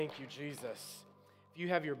Thank you, Jesus. If you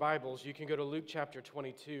have your Bibles, you can go to Luke chapter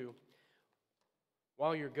 22.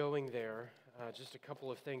 While you're going there, just a couple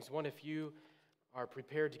of things. One, if you are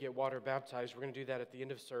prepared to get water baptized, we're going to do that at the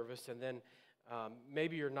end of service. And then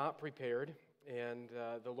maybe you're not prepared, and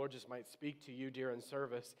the Lord just might speak to you during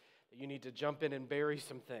service that you need to jump in and bury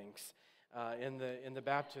some things in the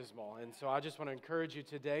baptismal. And so I just want to encourage you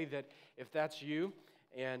today that if that's you,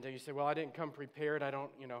 and you say, well, I didn't come prepared, I don't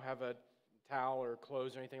have a towel or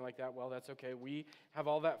clothes or anything like that, well, that's okay. We have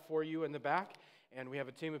all that for you in the back, and we have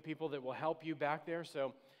a team of people that will help you back there.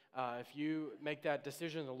 So if you make that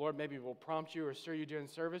decision, the Lord maybe will prompt you or stir you during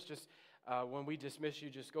service. Just when we dismiss you,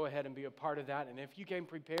 just go ahead and be a part of that. And if you came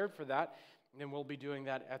prepared for that, then we'll be doing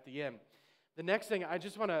that at the end. The next thing I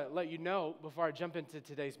just want to let you know before I jump into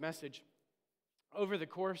today's message, over the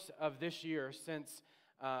course of this year, since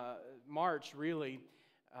March, really,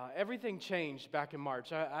 everything changed back in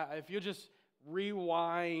March. If you just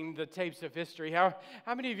rewind the tapes of history, how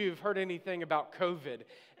many of you have heard anything about COVID?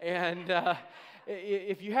 And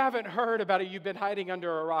if you haven't heard about it, you've been hiding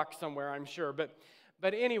under a rock somewhere, I'm sure.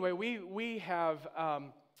 But anyway, we have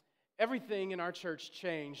everything in our church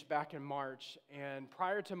changed back in March. And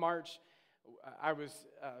prior to March, I was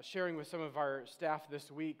sharing with some of our staff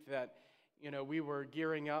this week that we were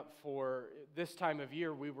gearing up for this time of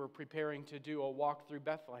year. We were preparing to do a walk through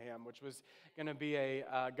Bethlehem, which was going to be a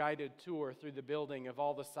guided tour through the building of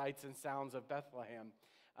all the sights and sounds of Bethlehem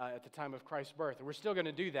at the time of Christ's birth. And we're still going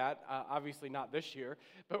to do that, obviously not this year,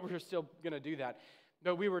 but we're still going to do that.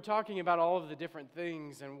 But we were talking about all of the different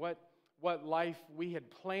things and what life we had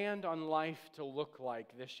planned on life to look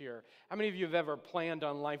like this year. How many of you have ever planned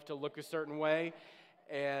on life to look a certain way,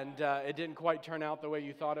 and it didn't quite turn out the way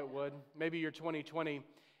you thought it would? Maybe your 2020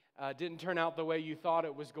 didn't turn out the way you thought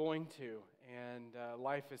it was going to, and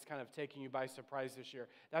life is kind of taking you by surprise this year.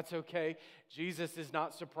 That's okay. Jesus is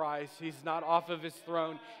not surprised. He's not off of his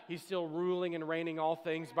throne. He's still ruling and reigning all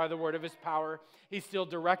things by the word of his power. He's still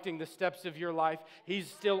directing the steps of your life.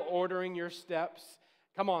 He's still ordering your steps.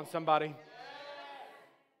 Come on, somebody.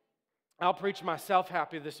 I'll preach myself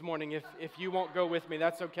happy this morning. If you won't go with me,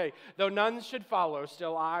 that's okay. Though none should follow,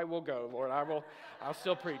 still I will go, Lord. I'll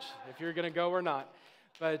still preach if you're going to go or not.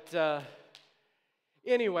 But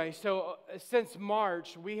anyway, so since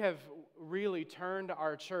March, we have really turned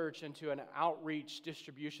our church into an outreach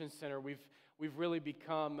distribution center. We've really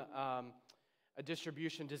become a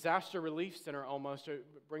distribution disaster relief center almost. It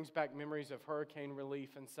brings back memories of hurricane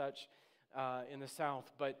relief and such in the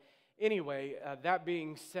South. But anyway, that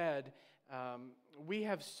being said, we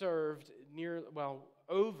have served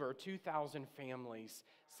over 2,000 families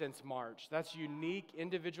since March. That's unique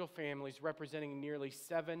individual families representing nearly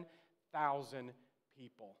 7,000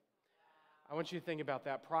 people. I want you to think about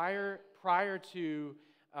that. Prior to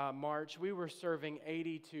March, we were serving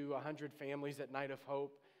 80 to 100 families at Night of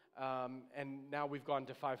Hope, and now we've gone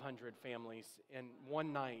to 500 families in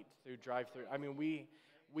one night through drive-through. I mean,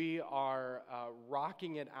 we are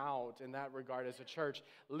rocking it out in that regard as a church,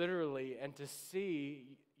 literally, and to see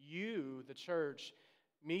you, the church,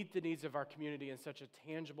 meet the needs of our community in such a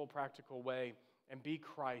tangible, practical way and be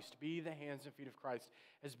Christ, be the hands and feet of Christ,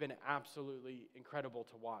 has been absolutely incredible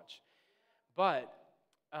to watch. But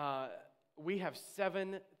we have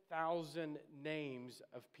 7,000 names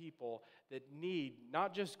of people that need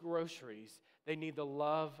not just groceries, they need the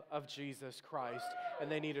love of Jesus Christ,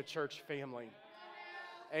 and they need a church family.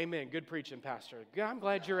 Amen. Good preaching, Pastor. I'm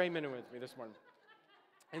glad you're amening with me this morning.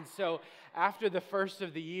 And so after the first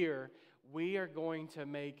of the year, we are going to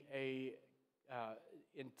make a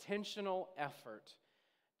intentional effort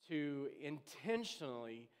to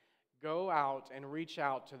intentionally go out and reach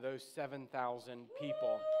out to those 7,000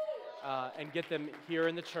 people and get them here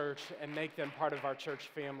in the church and make them part of our church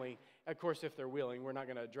family. Of course, if they're willing, we're not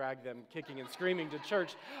going to drag them kicking and screaming to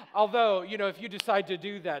church. Although, if you decide to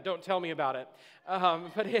do that, don't tell me about it.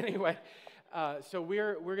 But anyway, so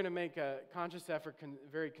we're going to make a conscious effort,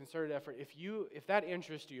 very concerted effort. If that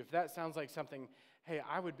interests you, if that sounds like something, hey,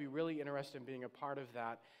 I would be really interested in being a part of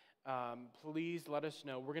that, please let us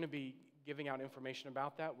know. We're going to be giving out information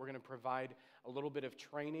about that. We're going to provide a little bit of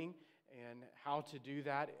training and how to do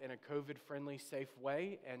that in a COVID-friendly, safe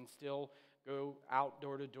way and still go out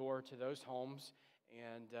door to door to those homes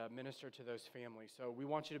and minister to those families. So we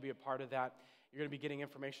want you to be a part of that. You're going to be getting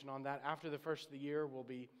information on that. After the first of the year, we'll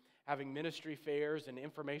be having ministry fairs and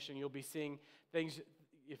information. You'll be seeing things,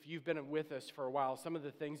 if you've been with us for a while, some of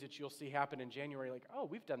the things that you'll see happen in January, like, oh,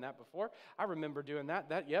 we've done that before. I remember doing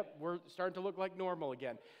that. Yep, we're starting to look like normal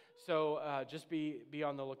again. So just be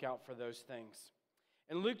on the lookout for those things.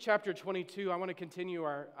 In Luke chapter 22, I want to continue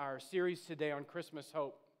our series today on Christmas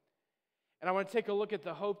hope. And I want to take a look at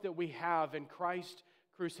the hope that we have in Christ's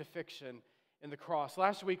crucifixion and the cross.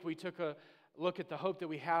 Last week we took a look at the hope that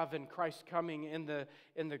we have in Christ coming in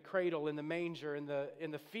the cradle, in the manger, in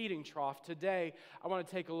the feeding trough. Today I want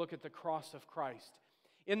to take a look at the cross of Christ.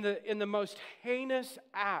 In the most heinous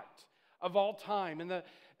act of all time,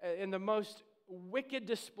 in the most wicked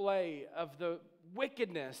display of the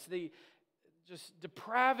wickedness, the just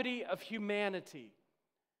depravity of humanity,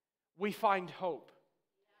 we find hope.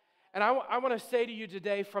 And I want to say to you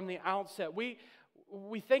today from the outset, we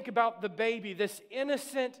think about the baby, this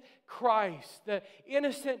innocent Christ, the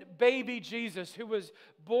innocent baby Jesus who was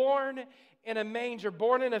born in a manger,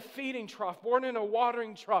 born in a feeding trough, born in a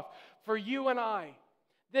watering trough for you and I.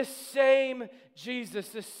 This same Jesus,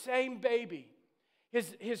 this same baby,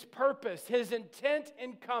 his purpose, his intent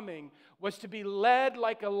in coming was to be led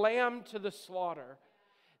like a lamb to the slaughter.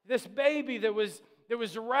 This baby that was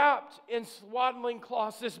wrapped in swaddling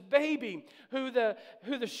cloths, this baby who the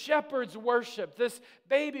shepherds worshiped, this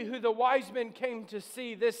baby who the wise men came to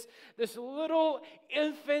see, this little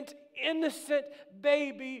infant, innocent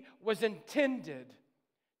baby was intended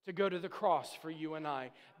to go to the cross for you and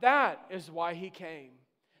I. That is why he came.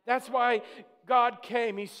 That's why God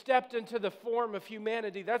came. He stepped into the form of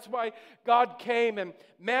humanity. That's why God came and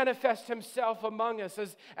manifested himself among us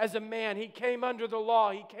as a man. He came under the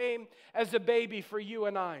law. He came as a baby for you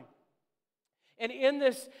and I. And in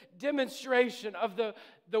this demonstration of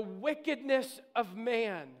the wickedness of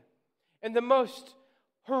man and the most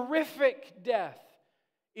horrific death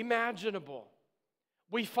imaginable,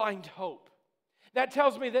 we find hope. That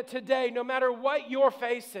tells me that today, no matter what you're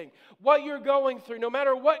facing, what you're going through, no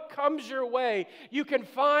matter what comes your way, you can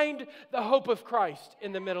find the hope of Christ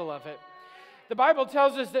in the middle of it. The Bible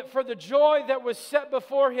tells us that for the joy that was set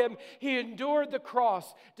before him, he endured the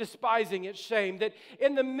cross, despising its shame. That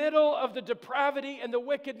in the middle of the depravity and the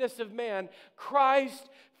wickedness of man, Christ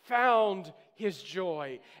found his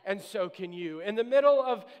joy, and so can you. In the middle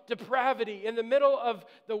of depravity, in the middle of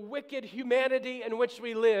the wicked humanity in which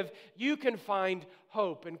we live, you can find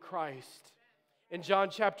hope in Christ. In John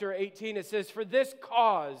chapter 18, it says, "For this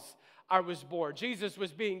cause I was born." Jesus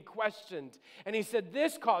was being questioned, and he said,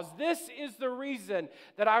 this is the reason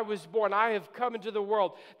that I was born. I have come into the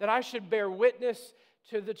world that I should bear witness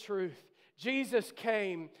to the truth. Jesus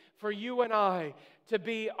came for you and I to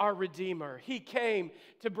be our Redeemer. He came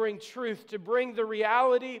to bring truth, to bring the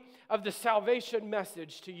reality of the salvation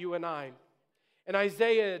message to you and I. And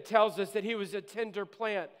Isaiah tells us that he was a tender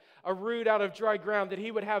plant, a root out of dry ground, that he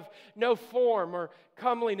would have no form or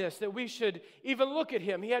comeliness, that we should even look at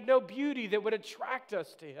him. He had no beauty that would attract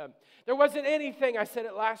us to him. There wasn't anything, I said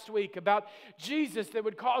it last week, about Jesus that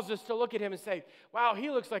would cause us to look at him and say, wow, he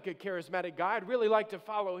looks like a charismatic guy. I'd really like to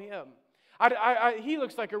follow him. He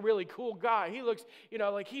looks like a really cool guy. He looks,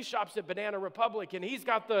 like he shops at Banana Republic and he's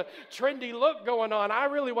got the trendy look going on. I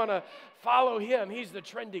really want to follow him. He's the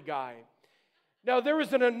trendy guy. No, there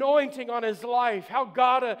was an anointing on his life. How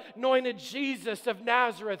God anointed Jesus of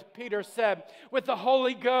Nazareth, Peter said, with the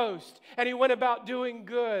Holy Ghost. And he went about doing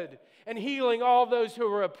good and healing all those who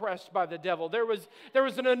were oppressed by the devil. There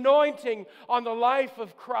was an anointing on the life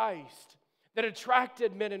of Christ that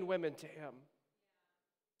attracted men and women to him.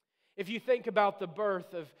 If you think about the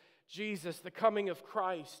birth of Jesus, the coming of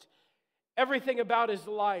Christ, everything about his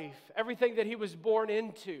life, everything that he was born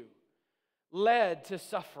into, led to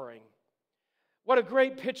suffering. What a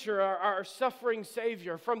great picture, our suffering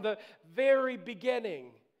Savior from the very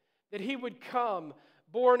beginning, that he would come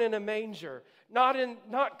born in a manger,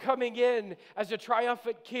 not coming in as a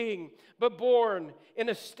triumphant king, but born in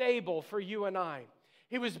a stable for you and I.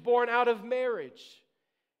 He was born out of marriage.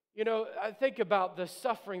 I think about the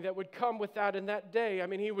suffering that would come with that in that day. I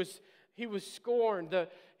mean, he was scorned.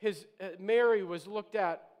 Mary was looked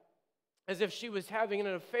at as if she was having an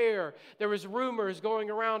affair. There was rumors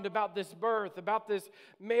going around about this birth, about this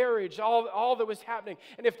marriage, all that was happening.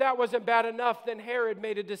 And if that wasn't bad enough, then Herod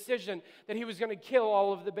made a decision that he was going to kill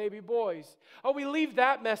all of the baby boys. Oh, we leave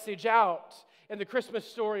that message out in the Christmas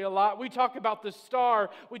story a lot. We talk about the star,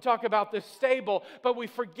 we talk about the stable, but we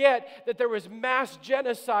forget that there was mass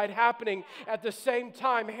genocide happening at the same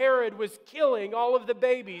time. Herod was killing all of the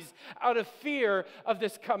babies out of fear of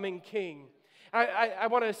this coming king. I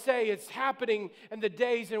want to say it's happening in the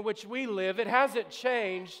days in which we live. It hasn't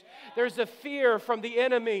changed. There's a fear from the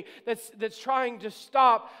enemy that's trying to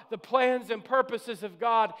stop the plans and purposes of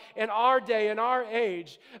God in our day, in our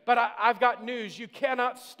age. But I've got news. You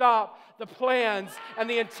cannot stop the plans and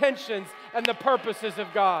the intentions and the purposes of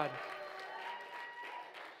God.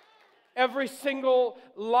 Every single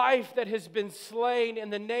life that has been slain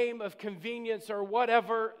in the name of convenience or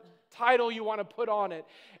whatever title you want to put on it.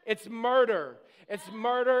 It's murder. It's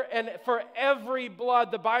murder, and for every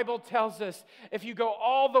blood, the Bible tells us, if you go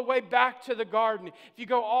all the way back to the garden, if you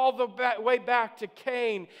go all the way back to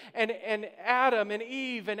Cain and Adam and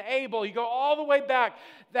Eve and Abel, you go all the way back,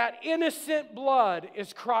 that innocent blood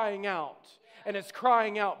is crying out, and it's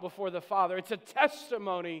crying out before the Father. It's a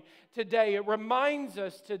testimony today. It reminds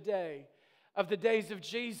us today of the days of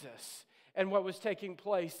Jesus and what was taking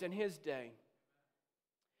place in his day.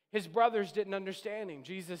 His brothers didn't understand him.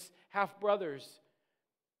 Jesus' half-brothers.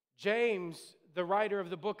 James, the writer of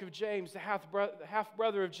the book of James, the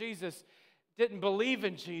half-brother of Jesus, didn't believe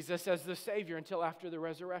in Jesus as the Savior until after the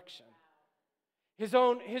resurrection. His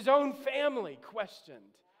own family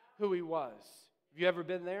questioned who he was. Have you ever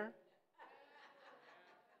been there?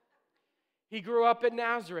 He grew up in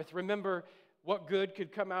Nazareth. Remember what good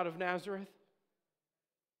could come out of Nazareth?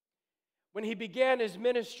 When he began his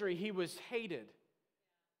ministry, he was hated.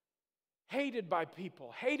 Hated by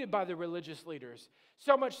people, hated by the religious leaders.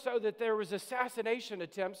 So much so that there was assassination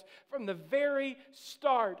attempts from the very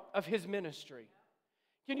start of his ministry.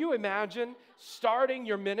 Can you imagine starting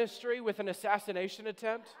your ministry with an assassination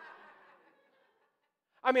attempt?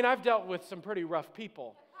 I mean, I've dealt with some pretty rough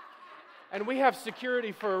people. And we have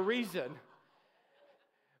security for a reason.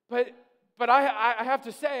 But I have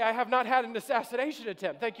to say, I have not had an assassination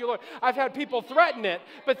attempt. Thank you, Lord. I've had people threaten it,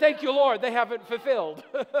 but thank you, Lord, they haven't fulfilled.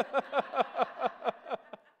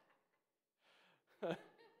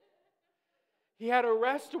 He had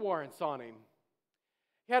arrest warrants on him.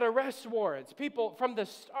 He had arrest warrants. People from the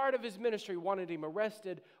start of his ministry wanted him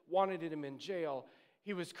arrested, wanted him in jail.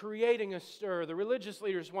 He was creating a stir. The religious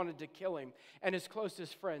leaders wanted to kill him, and his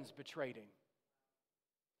closest friends betrayed him.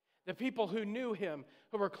 The people who knew him,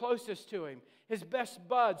 who were closest to him, his best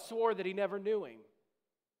buds swore that he never knew him.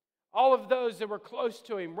 All of those that were close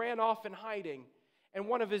to him ran off in hiding, and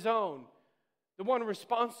one of his own, the one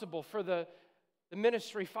responsible for the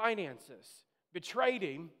ministry finances, betrayed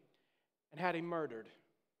him and had him murdered.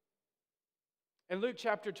 In Luke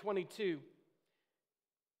chapter 22,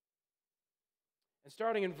 and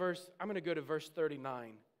starting in I'm going to go to verse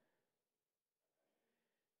 39.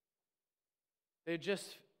 They had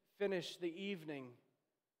just finished the evening,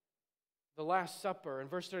 the Last Supper. In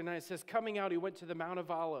verse 39 it says, coming out, he went to the Mount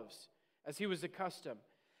of Olives, as he was accustomed.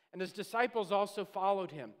 And his disciples also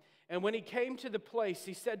followed him. And when he came to the place,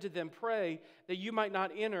 he said to them, pray that you might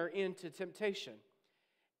not enter into temptation.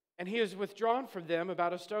 And he was withdrawn from them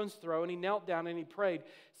about a stone's throw, and he knelt down and he prayed,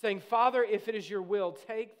 saying, Father, if it is your will,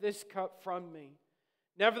 take this cup from me.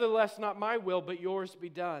 Nevertheless, not my will, but yours be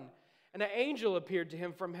done. And an angel appeared to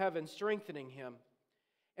him from heaven, strengthening him.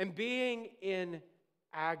 And being in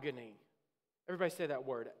agony, everybody say that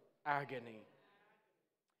word, agony.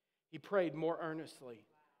 He prayed more earnestly.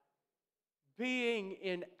 Being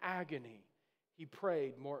in agony, he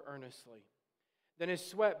prayed more earnestly. Then his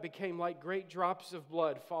sweat became like great drops of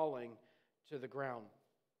blood falling to the ground.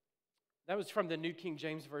 That was from the New King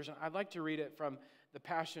James Version. I'd like to read it from the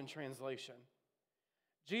Passion Translation.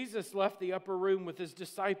 Jesus left the upper room with his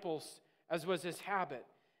disciples, as was his habit,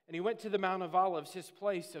 and he went to the Mount of Olives, his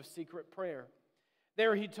place of secret prayer.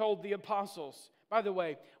 There he told the apostles. By the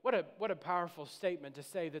way, what a powerful statement to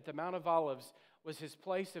say that the Mount of Olives was his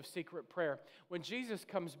place of secret prayer. When Jesus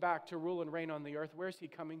comes back to rule and reign on the earth, where's he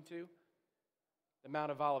coming to? The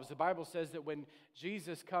Mount of Olives. The Bible says that when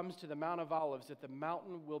Jesus comes to the Mount of Olives, that the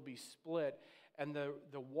mountain will be split, and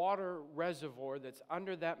the water reservoir that's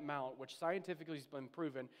under that mount, which scientifically has been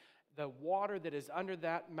proven, the water that is under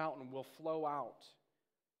that mountain will flow out.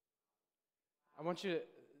 I want you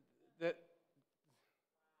to,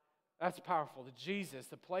 that's powerful. That Jesus,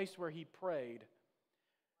 the place where he prayed,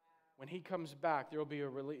 when he comes back, there will be a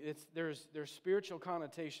release. There's spiritual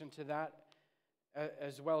connotation to that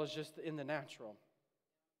as well as just in the natural.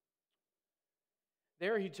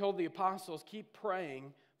 There he told the apostles, keep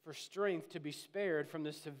praying for strength to be spared from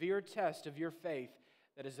the severe test of your faith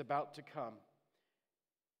that is about to come.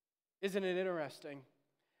 Isn't it interesting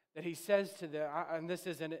that he says to them, and this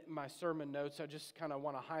isn't in my sermon notes, I just kind of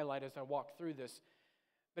want to highlight as I walk through this,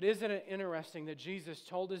 but isn't it interesting that Jesus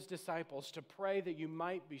told his disciples to pray that you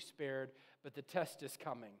might be spared, but the test is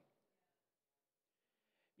coming?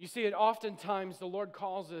 You see, oftentimes the Lord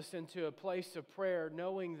calls us into a place of prayer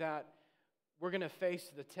knowing that we're going to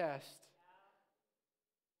face the test.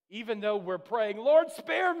 Even though we're praying, Lord,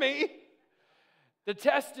 spare me, the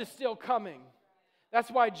test is still coming.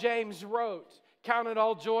 That's why James wrote, count it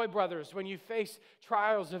all joy, brothers, when you face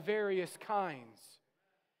trials of various kinds.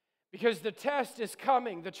 Because the test is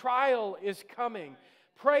coming, the trial is coming.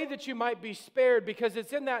 Pray that you might be spared, because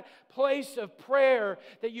it's in that place of prayer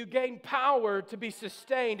that you gain power to be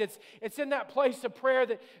sustained. It's in that place of prayer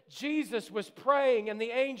that Jesus was praying and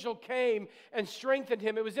the angel came and strengthened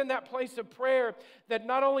him. It was in that place of prayer that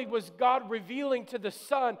not only was God revealing to the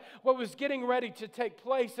Son what was getting ready to take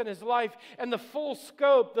place in his life, and the full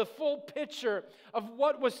scope, the full picture of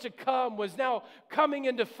what was to come was now coming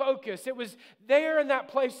into focus. It was there in that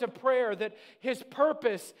place of prayer that his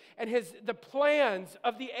purpose and the plans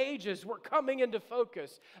of the ages were coming into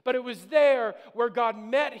focus. But it was there where God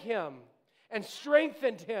met him and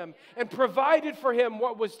strengthened him and provided for him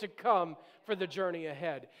what was to come for the journey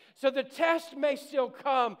ahead. So the test may still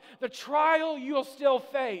come, the trial you'll still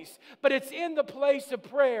face, but it's in the place of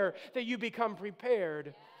prayer that you become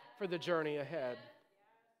prepared for the journey ahead.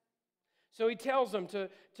 So he tells them to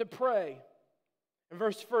pray. In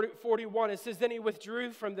verse 41, it says, "Then he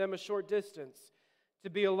withdrew from them a short distance to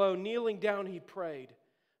be alone. Kneeling down, he prayed,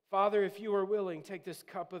 'Father, if you are willing, take this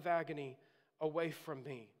cup of agony away from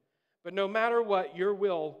me. But no matter what, your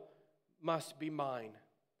will must be mine.'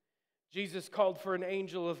 Jesus called for an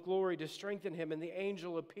angel of glory to strengthen him, and the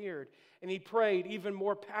angel appeared. And he prayed even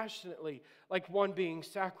more passionately, like one being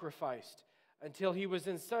sacrificed, until he was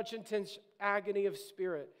in such intense agony of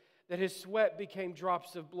spirit that his sweat became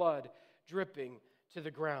drops of blood dripping to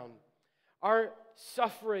the ground." Our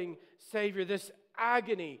suffering Savior, this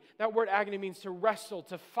agony, that word agony means to wrestle,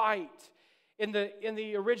 to fight. In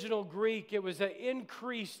the original Greek, it was an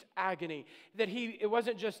increased agony. That it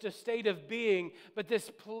wasn't just a state of being, but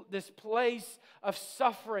this place of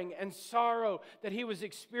suffering and sorrow that he was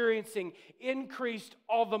experiencing increased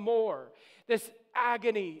all the more. This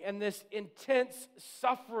agony and this intense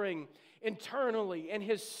suffering internally in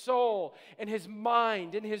his soul and his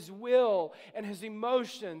mind and his will and his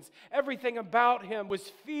emotions, everything about him was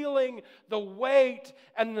feeling the weight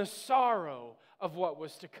and the sorrow of what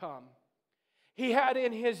was to come. He had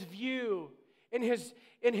in his view, in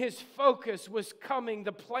his focus was coming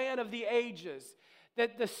the plan of the ages,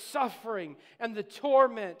 that the suffering and the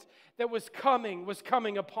torment that was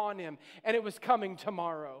coming upon him, and it was coming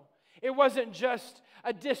tomorrow. It wasn't just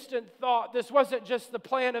a distant thought. This wasn't just the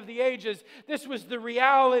plan of the ages. This was the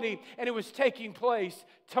reality, and it was taking place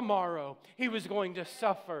tomorrow. He was going to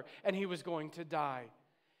suffer, and he was going to die.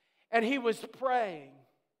 And he was praying,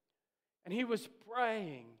 and he was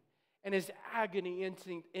praying, and his agony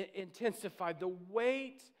intensified. The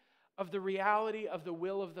weight of the reality of the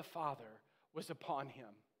will of the Father was upon him.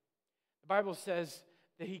 The Bible says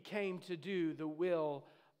that he came to do the will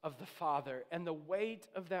of the Father, and the weight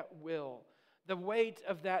of that will, the weight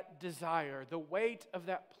of that desire, the weight of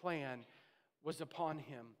that plan was upon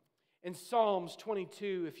him. In Psalms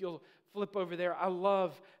 22, if you'll flip over there, I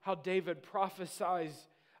love how David prophesies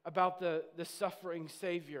about the suffering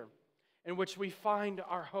Savior, in which we find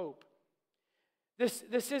our hope.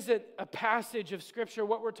 This isn't a passage of Scripture.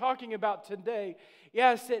 What we're talking about today,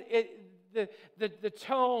 yes, the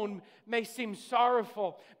tone may seem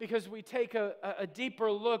sorrowful because we take a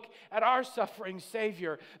deeper look at our suffering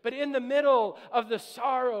Savior. But in the middle of the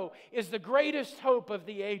sorrow is the greatest hope of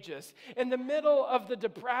the ages. In the middle of the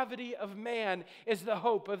depravity of man is the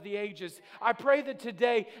hope of the ages. I pray that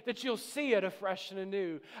today that you'll see it afresh and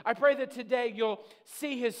anew. I pray that today you'll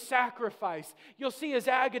see his sacrifice. You'll see his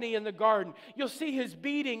agony in the garden. You'll see his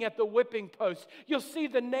beating at the whipping post. You'll see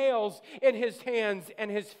the nails in his hands and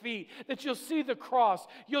his feet. That you'll see the cross.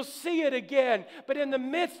 You'll see it again. But in the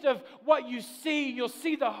midst of what you see, you'll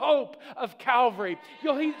see the hope of Calvary.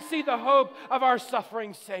 You'll see the hope of our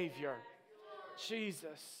suffering Savior,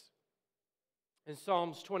 Jesus. In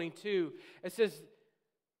Psalms 22, it says,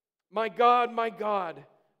 my God,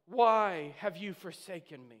 why have you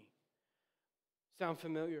forsaken me?" Sound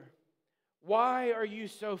familiar? Why are you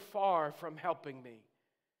so far from helping me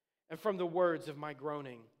and from the words of my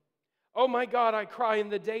groaning? Oh my God, I cry in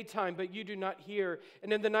the daytime, but you do not hear.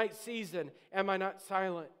 And in the night season, am I not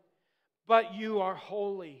silent? But you are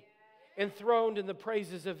holy, enthroned in the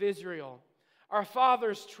praises of Israel. Our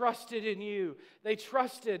fathers trusted in you. They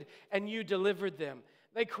trusted and you delivered them.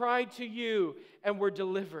 They cried to you and were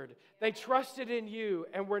delivered. They trusted in you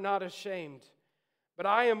and were not ashamed. But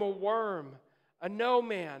I am a worm, a no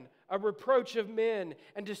man, a reproach of men,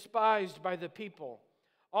 and despised by the people.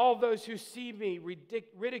 All those who see me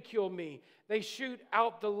ridicule me. They shoot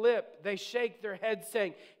out the lip. They shake their head,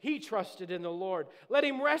 saying, he trusted in the Lord. Let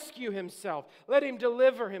him rescue himself. Let him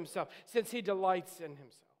deliver himself, since he delights in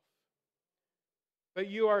himself. But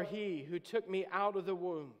you are he who took me out of the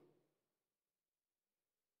womb.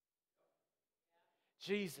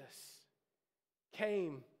 Jesus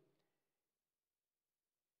came.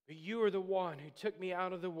 But you are the one who took me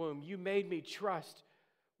out of the womb. You made me trust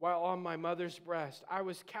while on my mother's breast. I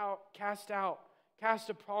was cast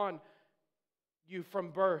upon you from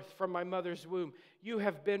birth, from my mother's womb. You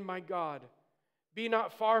have been my God. Be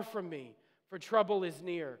not far from me, for trouble is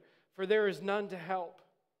near, for there is none to help.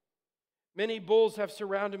 Many bulls have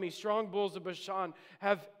surrounded me. Strong bulls of Bashan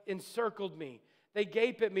have encircled me. They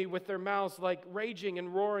gape at me with their mouths like raging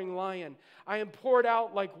and roaring lion. I am poured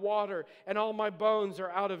out like water, and all my bones are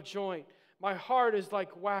out of joint. My heart is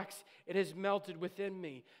like wax, it has melted within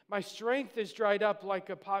me. My strength is dried up like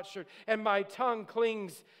a potsherd, and my tongue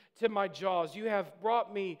clings to my jaws. You have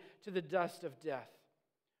brought me to the dust of death.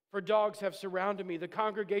 For dogs have surrounded me. The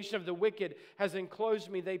congregation of the wicked has enclosed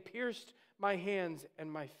me. They pierced my hands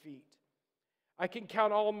and my feet. I can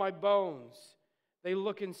count all my bones. They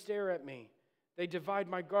look and stare at me. They divide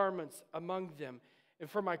my garments among them, and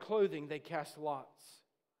for my clothing they cast lots.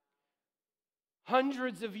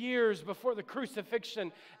 Hundreds of years before the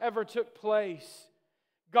crucifixion ever took place,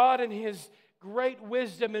 God in His great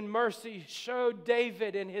wisdom and mercy showed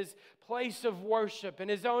David in his place of worship, in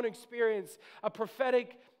his own experience, a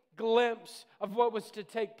prophetic glimpse of what was to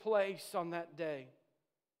take place on that day.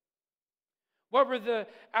 What were the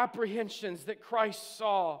apprehensions that Christ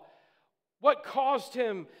saw? What caused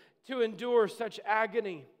Him to endure such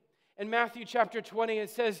agony? In Matthew chapter 20, it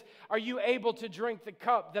says, "Are you able to drink the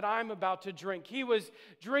cup that I'm about to drink?" He was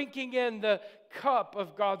drinking in the cup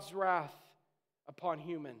of God's wrath upon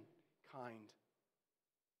humankind.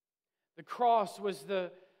 The cross was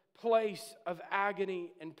the place of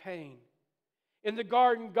agony and pain. In the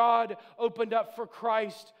garden, God opened up for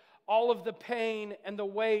Christ all of the pain and the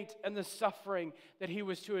weight and the suffering that He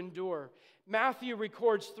was to endure. Matthew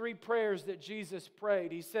records 3 prayers that Jesus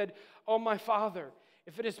prayed. He said, "Oh, my Father,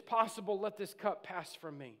 if it is possible, let this cup pass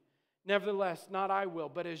from me. Nevertheless, not I will,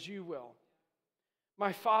 but as you will.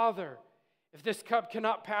 My Father, if this cup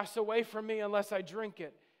cannot pass away from me unless I drink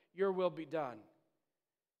it, your will be done."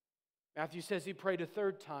 Matthew says he prayed a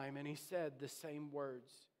 3rd time and he said the same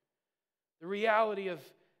words. The reality of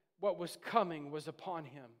what was coming was upon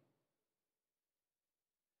him.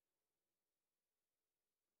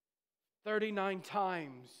 39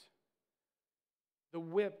 times the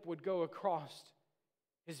whip would go across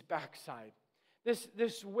his backside.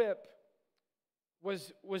 This whip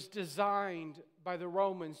was designed by the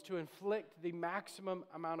Romans to inflict the maximum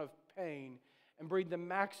amount of pain and bring the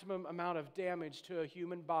maximum amount of damage to a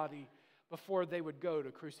human body before they would go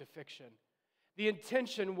to crucifixion. The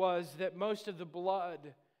intention was that most of the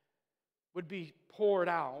blood would be poured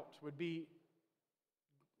out, would be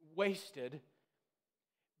wasted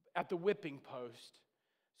at the whipping post,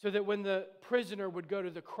 so that when the prisoner would go to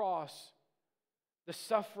the cross, the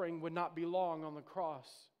suffering would not be long on the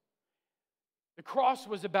cross. The cross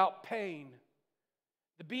was about pain.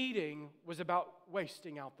 The beating was about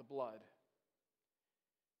wasting out the blood.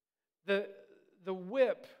 The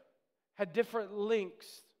whip had different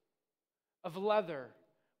links of leather.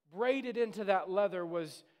 Braided into that leather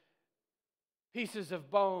was pieces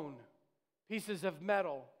of bone, pieces of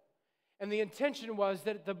metal. And the intention was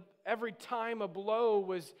that every time a blow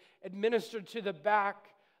was administered to the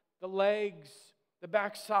back, the legs, the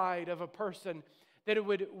backside of a person, that it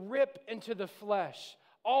would rip into the flesh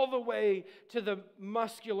all the way to the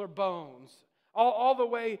muscular bones, all the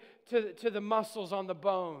way to the muscles on the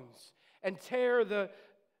bones, and tear the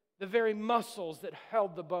very muscles that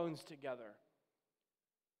held the bones together.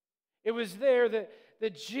 It was there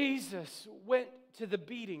that Jesus went to the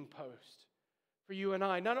beating post for you and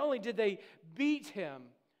I. Not only did they beat Him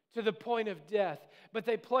to the point of death, but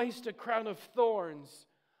they placed a crown of thorns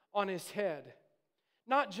on His head.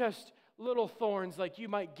 Not just little thorns like you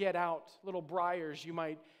might get out, little briars you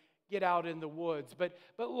might get out in the woods, but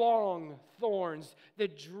long thorns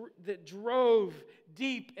that drove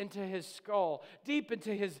deep into His skull, deep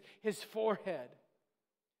into His forehead,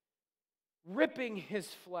 ripping His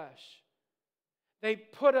flesh. They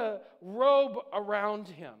put a robe around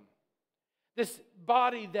Him, this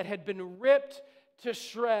body that had been ripped to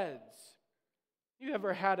shreds. You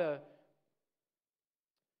ever had a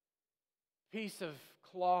piece of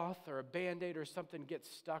cloth or a Band-Aid or something get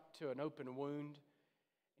stuck to an open wound,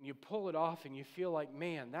 and you pull it off and you feel like,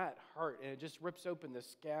 man, that hurt, and it just rips open the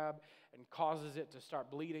scab and causes it to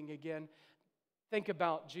start bleeding again? Think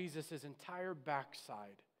about Jesus' entire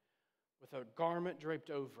backside with a garment draped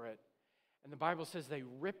over it. And the Bible says they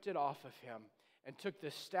ripped it off of Him and took the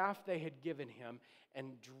staff they had given Him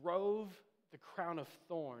and drove the crown of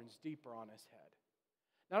thorns deeper on His head.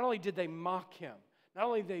 Not only did they mock Him, not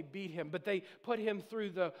only did they beat Him, but they put Him through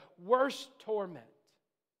the worst torment.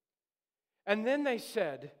 And then they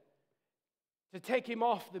said to take Him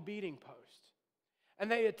off the beating post. And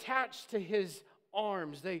they attached to His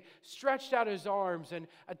arms. They stretched out his arms and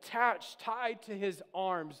attached, tied to his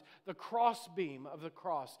arms, the crossbeam of the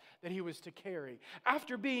cross that he was to carry.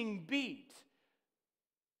 After being beat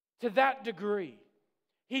to that degree,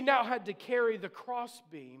 he now had to carry the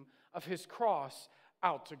crossbeam of his cross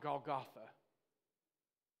out to Golgotha.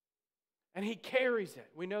 And he carries it.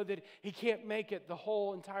 We know that he can't make it the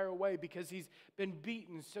whole entire way because he's been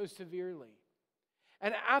beaten so severely.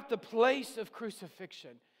 And at the place of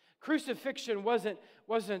crucifixion, crucifixion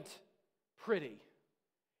wasn't pretty.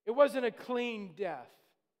 It wasn't a clean death.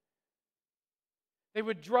 They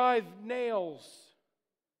would drive nails,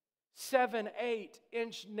 7,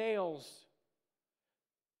 8-inch nails,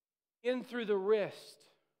 in through the wrist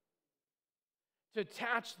to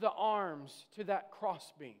attach the arms to that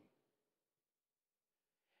crossbeam.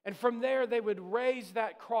 And from there, they would raise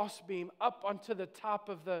that crossbeam up onto the top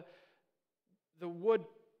of the wood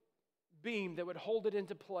beam that would hold it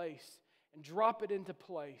into place and drop it into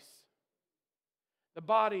place. The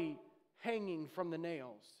body hanging from the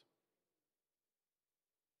nails.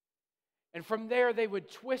 And from there, they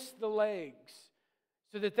would twist the legs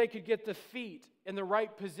so that they could get the feet in the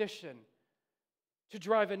right position to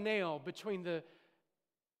drive a nail between the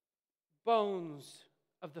bones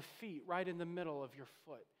of the feet, right in the middle of your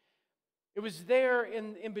foot. It was there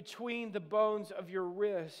in between the bones of your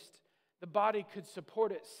wrist, the body could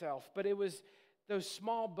support itself, but it was those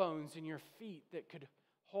small bones in your feet that could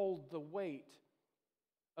hold the weight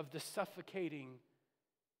of the suffocating,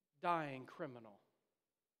 dying criminal.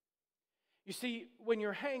 You see, when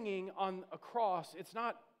you're hanging on a cross, it's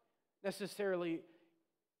not necessarily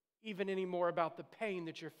even anymore about the pain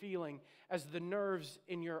that you're feeling as the nerves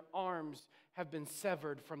in your arms have been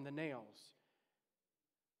severed from the nails.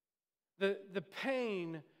 The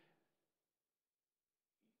pain,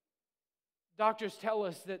 doctors tell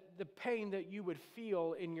us that the pain that you would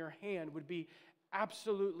feel in your hand would be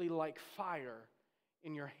absolutely like fire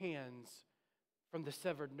in your hands from the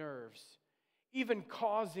severed nerves, even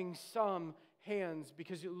causing some hands,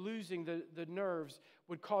 because losing the nerves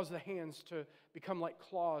would cause the hands to become like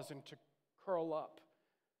claws and to curl up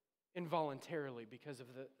involuntarily because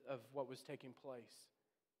of what was taking place.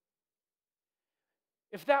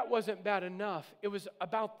 If that wasn't bad enough, it was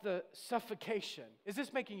about the suffocation. Is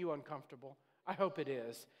this making you uncomfortable? I hope it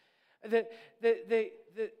is. The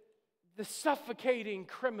suffocating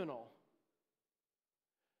criminal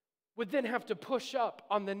would then have to push up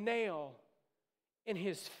on the nail in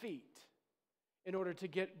his feet in order to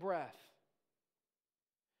get breath.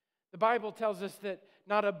 The Bible tells us that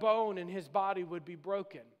not a bone in his body would be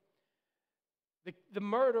broken. The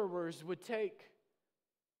murderers would take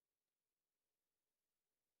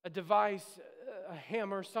a device, a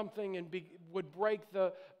hammer, something, and would break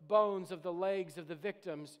the bones of the legs of the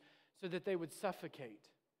victims so that they would suffocate.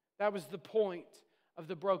 That was the point of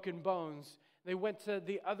the broken bones. They went to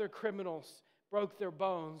the other criminals, broke their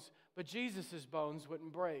bones, but Jesus' bones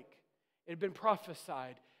wouldn't break. It had been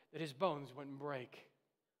prophesied that his bones wouldn't break.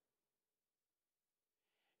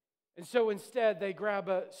 And so instead, they grab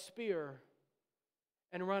a spear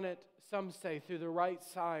and run it, some say, through the right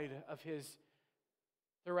side of his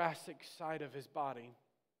thoracic side of his body,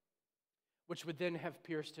 which would then have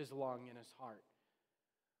pierced his lung and his heart.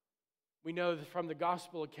 We know that from the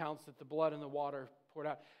gospel accounts that the blood and the water poured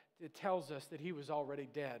out. It tells us that he was already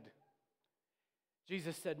dead.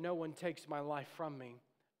 Jesus said, "No one takes my life from me.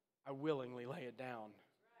 I willingly lay it down."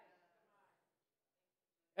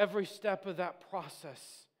 Every step of that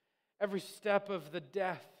process, every step of the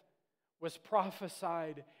death was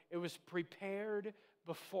prophesied. It was prepared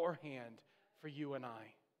beforehand for you and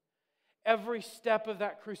I. Every step of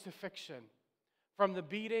that crucifixion, from the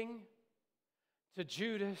beating to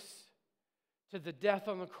Judas to the death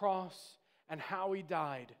on the cross and how he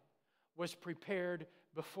died, was prepared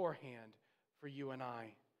beforehand for you and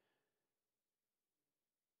I.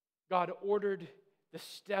 God ordered the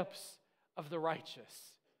steps of the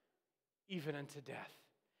righteous, even unto death.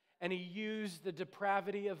 And he used the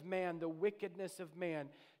depravity of man, the wickedness of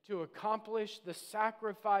man, to accomplish the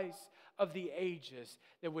sacrifice of the ages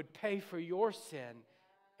that would pay for your sin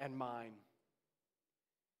and mine.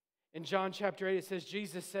 In John chapter 8, it says,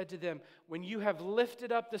 Jesus said to them, "When you have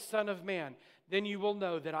lifted up the Son of Man, then you will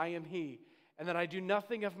know that I am he, and that I do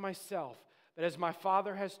nothing of myself, but as my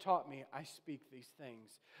Father has taught me, I speak these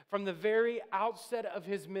things." From the very outset of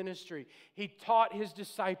his ministry, he taught his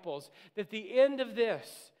disciples that the end of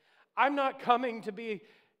this, I'm not coming to be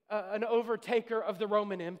an overtaker of the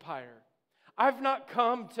Roman Empire. I've not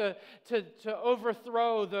come to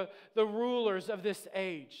overthrow the rulers of this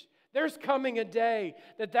age. There's coming a day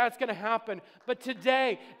that that's going to happen. But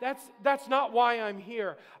today, that's not why I'm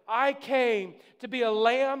here. I came to be a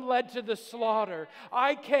lamb led to the slaughter.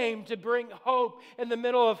 I came to bring hope in the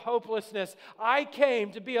middle of hopelessness. I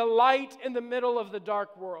came to be a light in the middle of the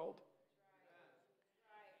dark world.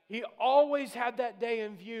 He always had that day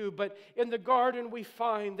in view, but in the garden we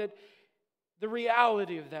find that the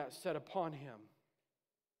reality of that set upon him.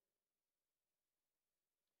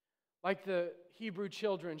 Like the Hebrew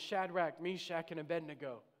children, Shadrach, Meshach, and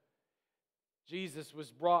Abednego, Jesus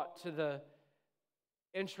was brought to the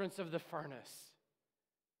entrance of the furnace.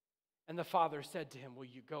 And the Father said to him, will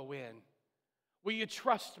you go in? Will you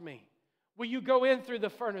trust me? Will you go in through the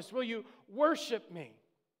furnace? Will you worship me?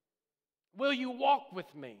 Will you walk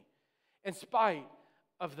with me in spite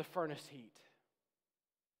of the furnace heat?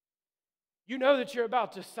 You know that you're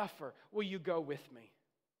about to suffer. Will you go with me?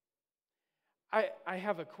 I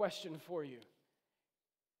have a question for you.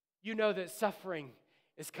 You know that suffering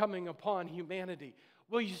is coming upon humanity.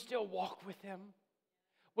 Will you still walk with him?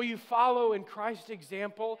 Will you follow in Christ's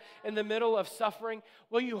example in the middle of suffering?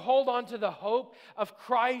 Will you hold on to the hope of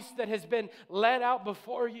Christ that has been led out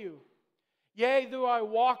before you? Yea, though I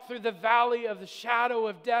walk through the valley of the shadow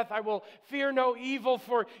of death, I will fear no evil,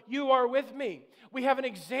 for you are with me. We have an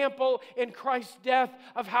example in Christ's death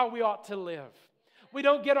of how we ought to live. We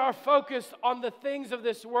don't get our focus on the things of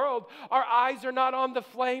this world. Our eyes are not on the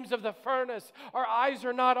flames of the furnace. Our eyes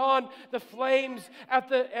are not on the flames at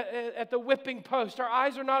the whipping post. Our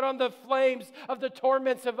eyes are not on the flames of the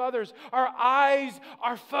torments of others. Our eyes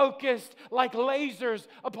are focused like lasers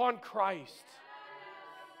upon Christ.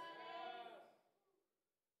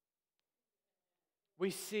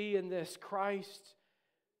 We see in this Christ's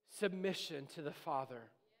submission to the Father.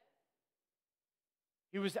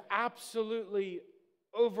 He was absolutely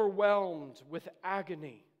overwhelmed with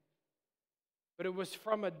agony, but it was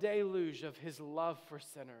from a deluge of his love for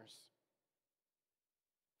sinners.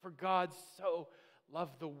 For God so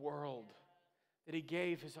loved the world that he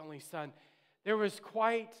gave his only Son. There was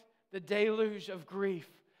quite the deluge of grief,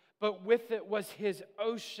 but with it was his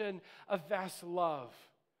ocean of vast love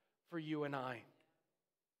for you and I.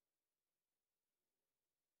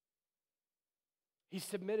 He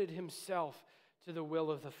submitted himself to the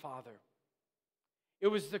will of the Father. It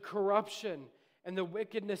was the corruption and the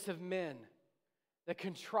wickedness of men that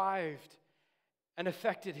contrived and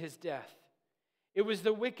affected his death. It was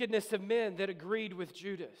the wickedness of men that agreed with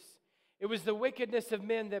Judas. It was the wickedness of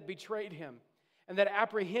men that betrayed him and that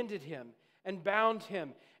apprehended him and bound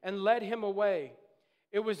him and led him away.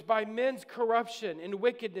 It was by men's corruption and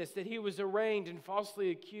wickedness that he was arraigned and falsely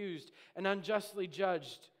accused and unjustly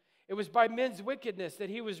judged. It was by men's wickedness that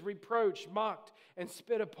he was reproached, mocked, and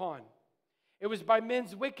spit upon. It was by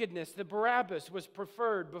men's wickedness that Barabbas was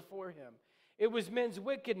preferred before him. It was men's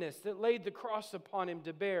wickedness that laid the cross upon him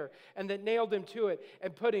to bear and that nailed him to it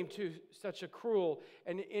and put him to such a cruel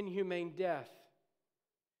and inhumane death.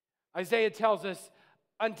 Isaiah tells us,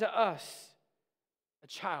 unto us a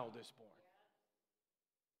child is born.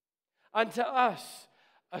 Unto us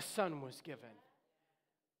a son was given.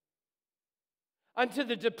 Unto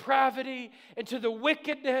the depravity and to the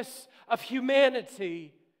wickedness of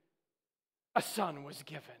humanity, a son was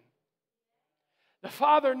given. The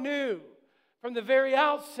Father knew from the very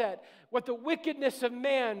outset what the wickedness of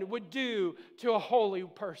man would do to a holy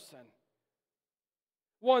person,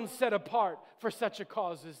 one set apart for such a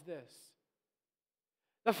cause as this.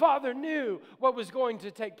 The Father knew what was going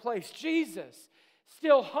to take place. Jesus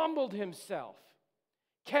still humbled himself,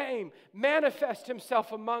 came, manifested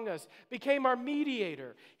himself among us, became our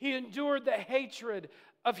mediator. He endured the hatred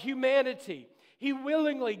of humanity. He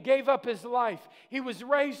willingly gave up his life. He was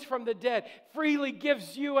raised from the dead, freely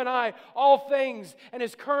gives you and I all things, and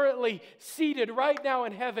is currently seated right now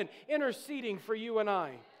in heaven, interceding for you and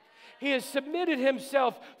I. He has submitted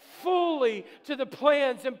himself fully to the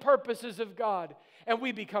plans and purposes of God, and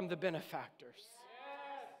we become the benefactors.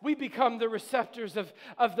 We become the receptors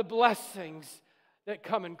of the blessings that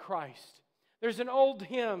come in Christ. There's an old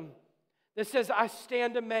hymn that says, I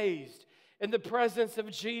stand amazed in the presence of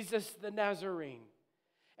Jesus the Nazarene,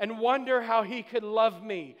 and wonder how he could love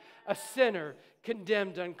me, a sinner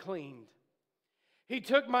condemned unclean. He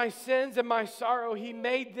took my sins and my sorrow, he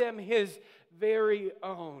made them his very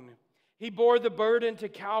own. He bore the burden to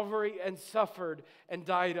Calvary and suffered and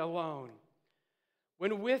died alone.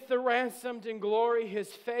 When with the ransomed in glory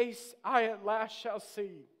his face I at last shall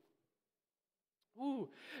see.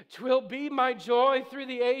 'Twill be my joy through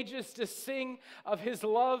the ages to sing of his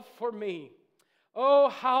love for me. Oh,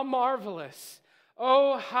 how marvelous,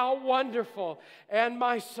 oh, how wonderful, and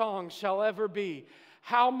my song shall ever be.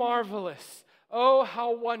 How marvelous, Oh,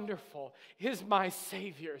 how wonderful is my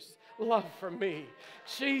Savior's love for me.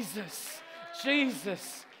 Jesus,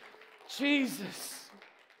 Jesus, Jesus.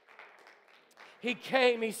 He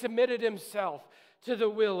came, He submitted Himself to the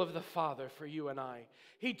will of the Father for you and I.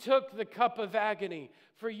 He took the cup of agony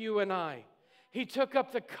for you and I. He took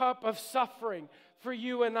up the cup of suffering for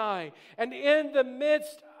you and I. And in the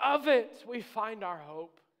midst of it, we find our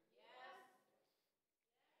hope.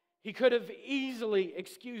 He could have easily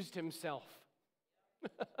excused Himself.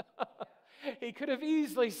 He could have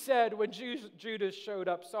easily said when Judas showed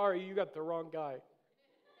up, sorry, you got the wrong guy.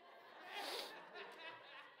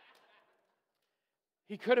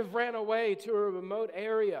 He could have ran away to a remote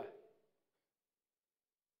area.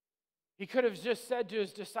 He could have just said to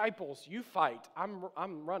His disciples, you fight,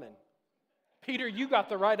 I'm running. Peter, you got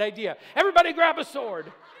the right idea. Everybody grab a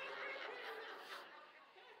sword.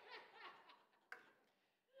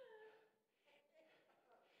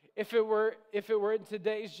 If it were in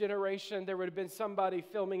today's generation, there would have been somebody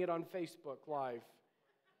filming it on Facebook Live,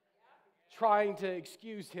 trying to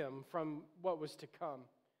excuse him from what was to come.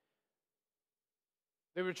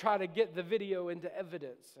 They would try to get the video into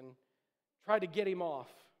evidence and try to get him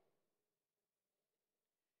off.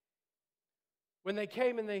 When they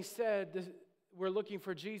came and they said, we're looking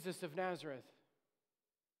for Jesus of Nazareth.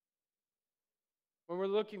 When we're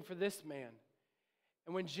looking for this man.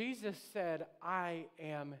 And when Jesus said, I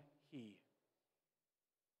am He,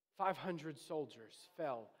 500 soldiers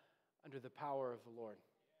fell under the power of the Lord.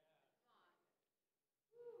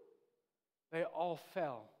 They all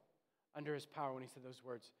fell under His power when He said those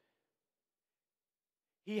words.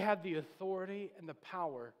 He had the authority and the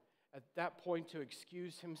power at that point to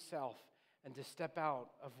excuse Himself and to step out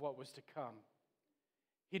of what was to come.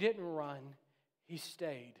 He didn't run. He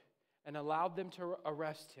stayed and allowed them to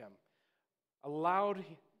arrest Him, allowed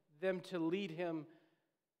them to lead Him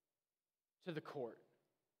to the court.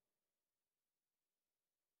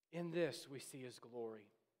 In this we see His glory.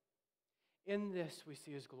 In this we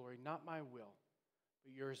see His glory. Not my will,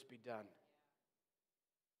 but yours be done.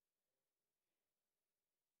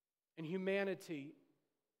 In humanity,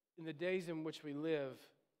 in the days in which we live,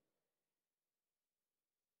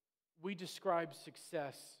 we describe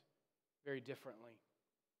success very differently.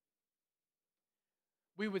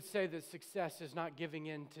 We would say that success is not giving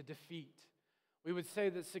in to defeat. We would say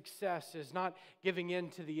that success is not giving in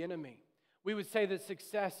to the enemy. We would say that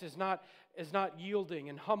success is not yielding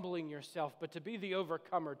and humbling yourself, but to be the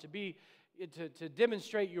overcomer, to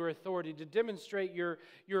demonstrate your authority, to demonstrate your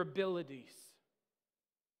abilities.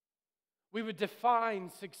 We would define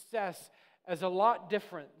success as a lot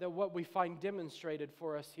different than what we find demonstrated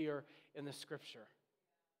for us here in the Scripture.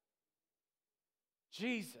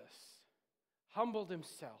 Jesus humbled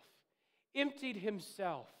Himself, emptied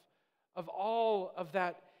Himself of all of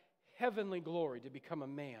that heavenly glory to become a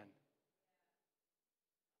man,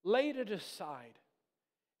 laid it aside,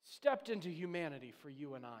 stepped into humanity for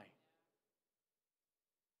you and I.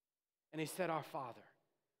 And He said, Our Father,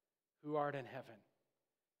 who art in heaven,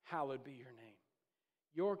 hallowed be your name.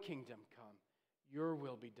 Your kingdom come, your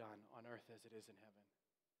will be done on earth as it is in heaven.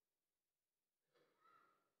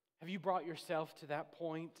 Have you brought yourself to that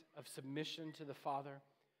point of submission to the Father?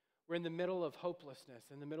 Where in the middle of hopelessness,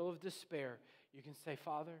 in the middle of despair, you can say,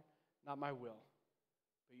 Father, not my will,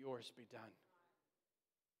 but yours be done.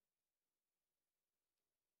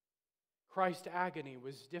 Christ's agony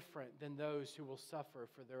was different than those who will suffer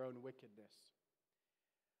for their own wickedness.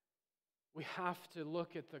 We have to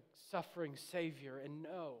look at the suffering Savior and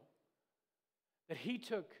know that He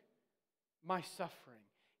took my suffering.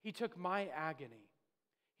 He took my agony.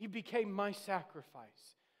 He became my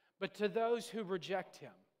sacrifice. But to those who reject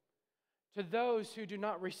Him, to those who do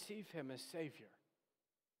not receive Him as Savior,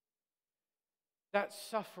 that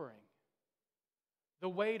suffering, the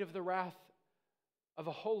weight of the wrath of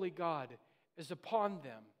a holy God is upon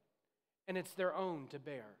them, and it's their own to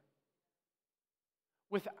bear.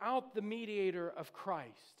 Without the mediator of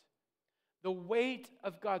Christ, the weight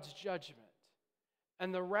of God's judgment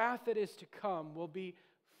and the wrath that is to come will be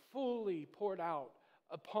fully poured out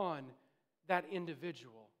upon that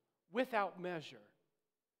individual without measure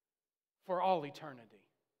for all eternity.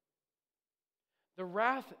 The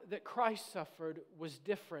wrath that Christ suffered was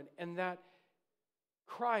different in that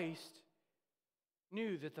Christ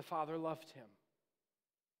knew that the Father loved Him.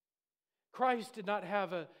 Christ did not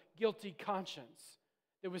have a guilty conscience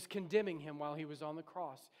that was condemning Him while He was on the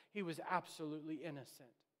cross. He was absolutely innocent.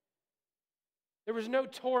 There was no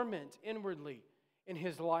torment inwardly in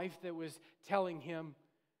His life that was telling Him,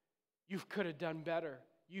 you could have done better,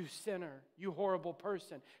 you sinner, you horrible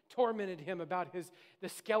person. Tormented Him about the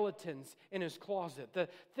skeletons in His closet, the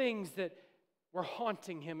things that were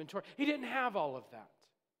haunting him and he didn't have all of that.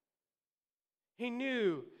 He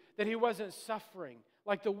knew that he wasn't suffering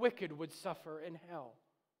like the wicked would suffer in hell.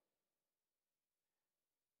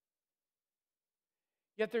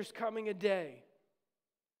 Yet there's coming a day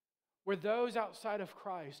where those outside of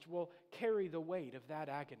Christ will carry the weight of that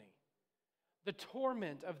agony. The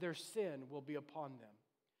torment of their sin will be upon them.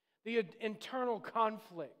 The internal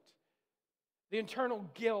conflict, the internal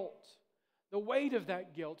guilt, the weight of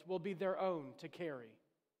that guilt will be their own to carry.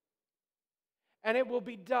 And it will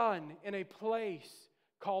be done in a place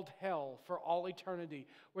called hell for all eternity,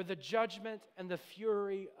 where the judgment and the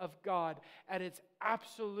fury of God at its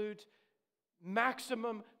absolute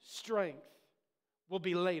maximum strength will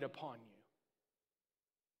be laid upon you.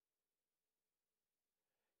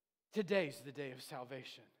 Today's the day of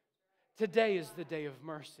salvation. Today is the day of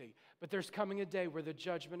mercy. But there's coming a day where the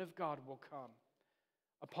judgment of God will come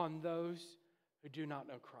upon those who do not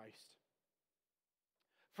know Christ.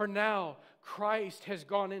 For now, Christ has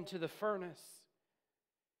gone into the furnace.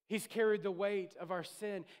 He's carried the weight of our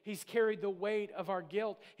sin. He's carried the weight of our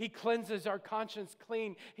guilt. He cleanses our conscience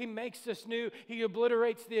clean. He makes us new. He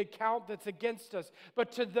obliterates the account that's against us.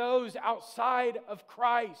 But to those outside of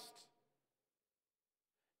Christ,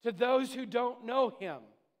 to those who don't know Him,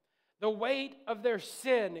 the weight of their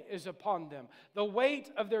sin is upon them. The weight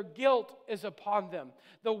of their guilt is upon them.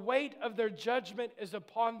 The weight of their judgment is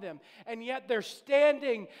upon them. And yet they're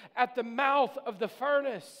standing at the mouth of the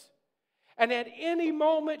furnace, and at any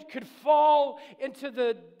moment could fall into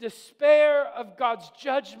the despair of God's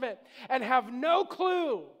judgment and have no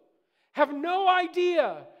clue, have no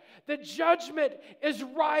idea that judgment is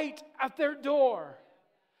right at their door.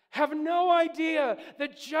 Have no idea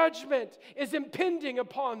that judgment is impending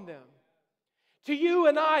upon them. To you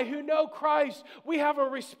and I who know Christ, we have a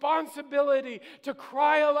responsibility to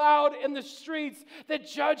cry aloud in the streets that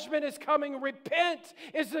judgment is coming. Repent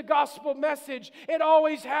is the gospel message. It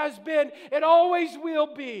always has been. It always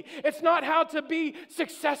will be. It's not how to be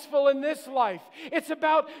successful in this life. It's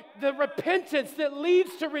about the repentance that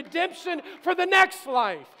leads to redemption for the next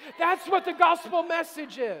life. That's what the gospel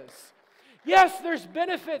message is. Yes, there's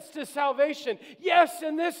benefits to salvation. Yes,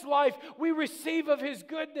 in this life we receive of His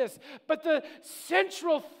goodness. But the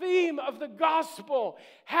central theme of the gospel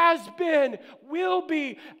has been, will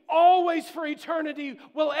be, always for eternity,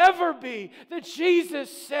 will ever be that Jesus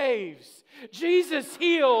saves, Jesus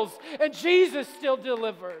heals, and Jesus still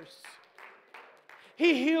delivers.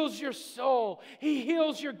 He heals your soul. He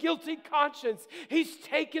heals your guilty conscience. He's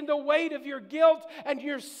taken the weight of your guilt and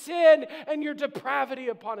your sin and your depravity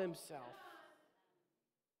upon Himself.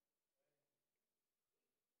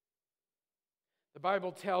 The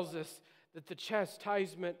Bible tells us that the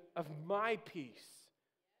chastisement of my peace,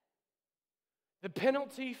 the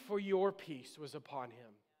penalty for your peace was upon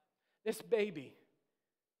Him. This baby,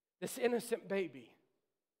 this innocent baby,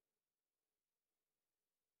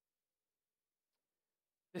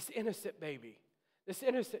 this innocent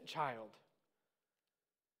child.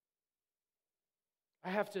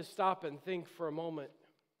 I have to stop and think for a moment.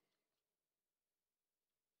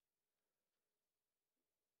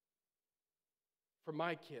 For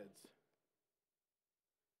my kids.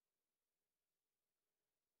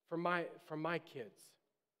 For my kids.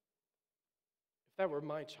 If that were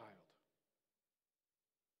my child,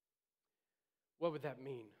 what would that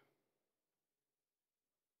mean?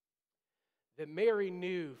 That Mary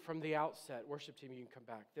knew from the outset, worship team, you can come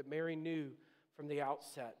back, that Mary knew from the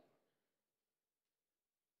outset.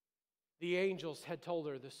 The angels had told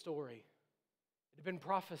her the story. It had been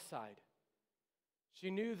prophesied. She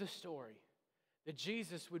knew the story. That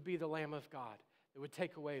Jesus would be the Lamb of God that would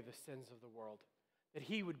take away the sins of the world. That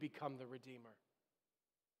He would become the Redeemer.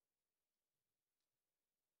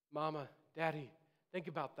 Mama, Daddy, think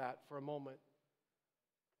about that for a moment.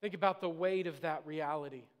 Think about the weight of that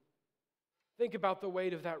reality. Think about the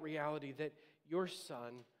weight of that reality that your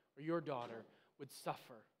son or your daughter would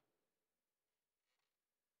suffer.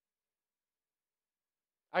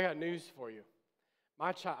 I got news for you.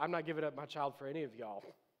 I'm not giving up my child for any of y'all.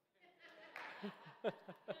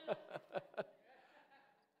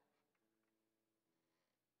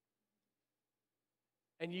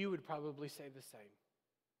 And you would probably say the same.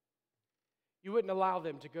 You wouldn't allow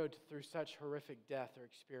them to go through such horrific death or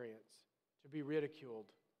experience, to be ridiculed.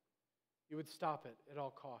 You would stop it at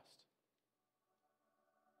all cost.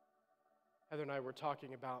 Heather and I were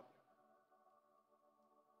talking about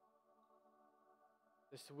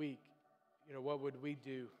this week, what would we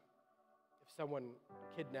do if someone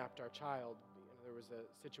kidnapped our child? There was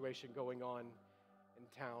a situation going on in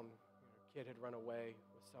town. A kid had run away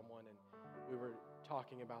with someone, and we were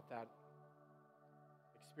talking about that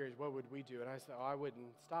experience, what would we do? And I said, oh, I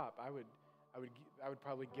wouldn't stop. I would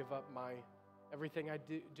probably give up everything I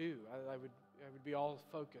do. I would be all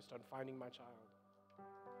focused on finding my child.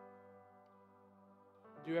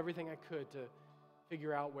 Do everything I could to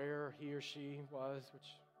figure out where he or she was, which,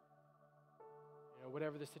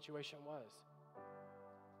 whatever the situation was.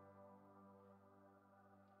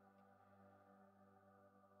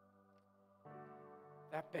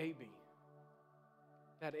 That baby,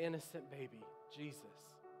 that innocent baby,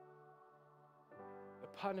 Jesus, the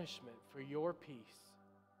punishment for your peace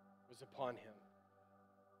was upon him.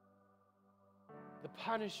 The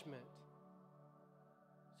punishment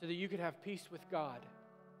so that you could have peace with God,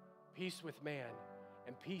 peace with man,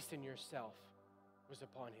 and peace in yourself was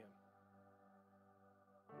upon him.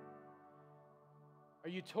 Are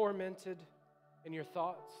you tormented in your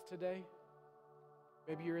thoughts today?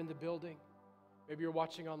 Maybe you're in the building. Maybe you're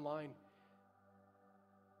watching online.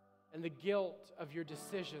 And the guilt of your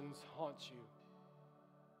decisions haunts you.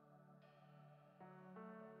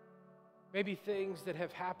 Maybe things that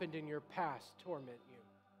have happened in your past torment you.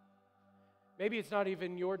 Maybe it's not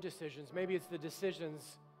even your decisions. Maybe it's the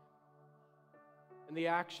decisions and the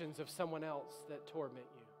actions of someone else that torment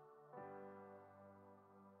you.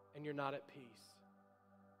 And you're not at peace.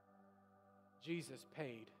 Jesus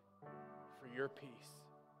paid for your peace.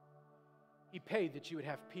 He paid that you would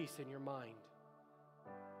have peace in your mind,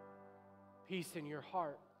 peace in your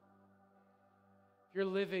heart. If you're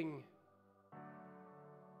living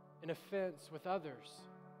in offense with others,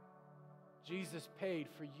 Jesus paid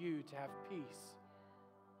for you to have peace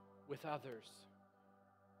with others.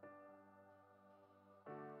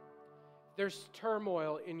 If there's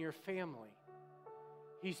turmoil in your family,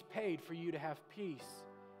 He's paid for you to have peace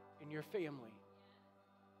in your family.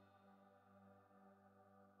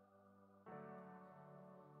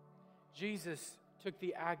 Jesus took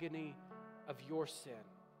the agony of your sin.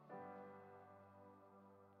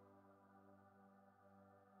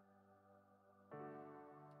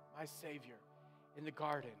 My Savior in the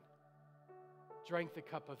garden drank the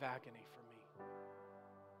cup of agony for me.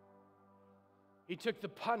 He took the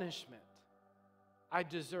punishment I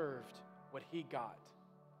deserved, what He got.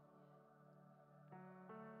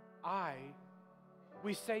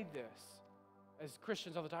 We say this as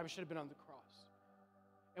Christians all the time, it should have been on the cross.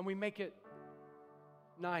 And we make it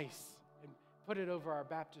nice and put it over our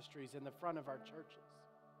baptistries in the front of our churches.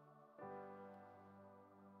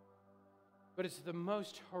 But it's the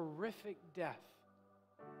most horrific death.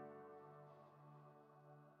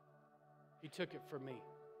 He took it for me.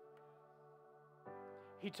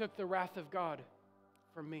 He took the wrath of God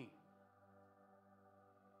for me.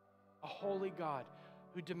 A holy God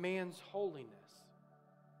who demands holiness.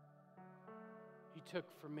 He took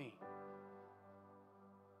for me.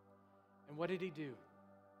 And what did He do?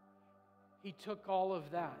 He took all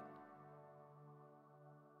of that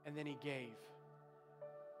and then He gave.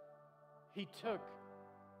 He took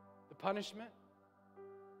the punishment.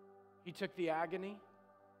 He took the agony.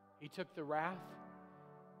 He took the wrath.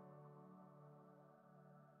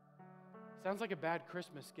 Sounds like a bad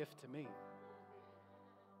Christmas gift to me.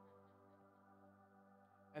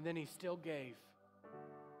 And then He still gave.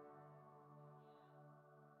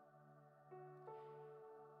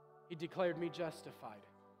 He declared me justified.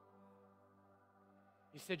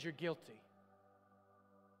 He said, you're guilty,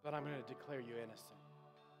 but I'm going to declare you innocent.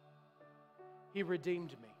 He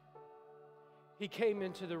redeemed me. He came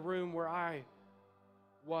into the room where I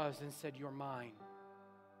was and said, you're mine.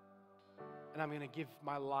 And I'm going to give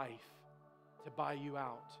my life to buy you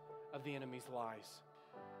out of the enemy's lies.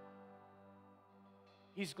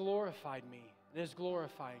 He's glorified me and is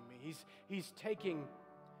glorifying me. He's taking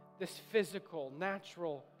this physical,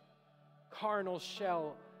 natural, carnal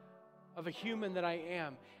shell of a human that I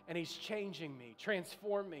am, and He's changing me,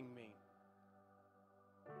 transforming me.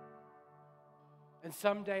 And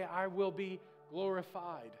someday I will be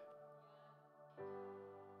glorified.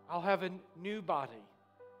 I'll have a new body.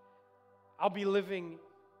 I'll be living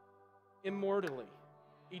immortally,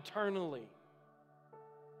 eternally.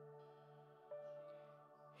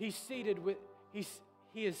 He has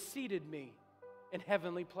seated me in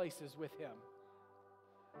heavenly places with Him.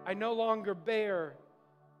 I no longer bear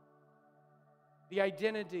the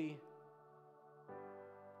identity.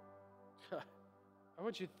 I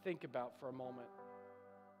want you to think about for a moment.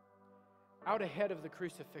 Out ahead of the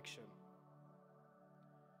crucifixion,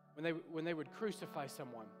 when they would crucify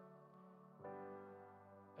someone,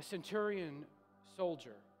 a centurion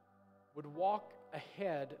soldier would walk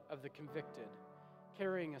ahead of the convicted,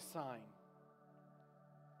 carrying a sign.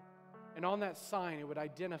 And on that sign, it would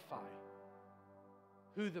identify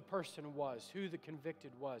who the person was, who the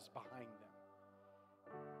convicted was behind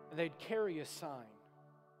them. And they'd carry a sign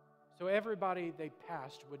so everybody they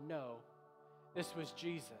passed would know this was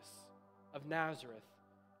Jesus of Nazareth,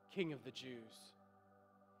 King of the Jews.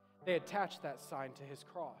 They attached that sign to his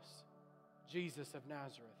cross, Jesus of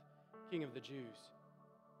Nazareth, King of the Jews.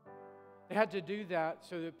 They had to do that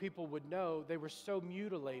so that people would know. They were so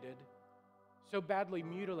mutilated, so badly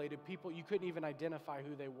mutilated, people, you couldn't even identify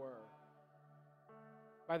who they were.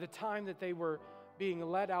 By the time that they were being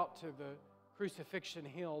led out to the crucifixion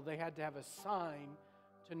hill, they had to have a sign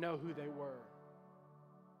to know who they were.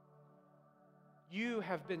 You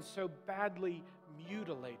have been so badly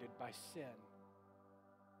mutilated by sin.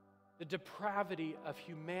 The depravity of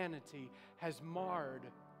humanity has marred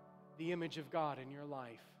the image of God in your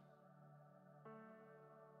life.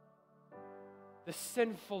 The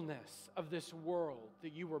sinfulness of this world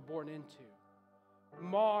that you were born into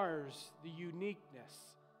mars the uniqueness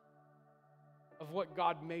of what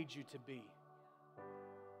God made you to be.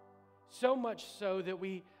 So much so that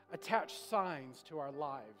we attach signs to our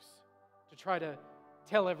lives to try to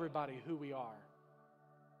tell everybody who we are,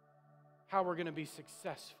 how we're going to be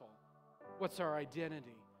successful, what's our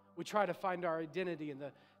identity. We try to find our identity in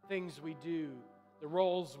the things we do, the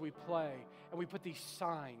roles we play, and we put these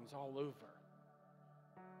signs all over.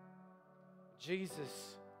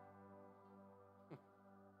 Jesus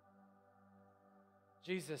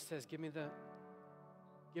says, give me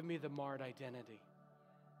the marred identity.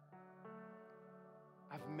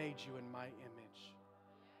 I've made you in my image.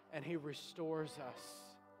 And he restores us.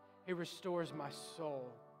 He restores my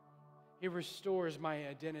soul. He restores my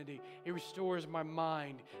identity. He restores my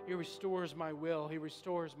mind. He restores my will. He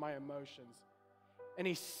restores my emotions. And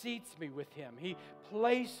he seats me with him. He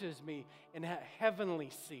places me in a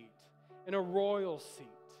heavenly seat, in a royal seat.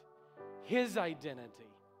 His identity.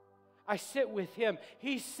 I sit with him.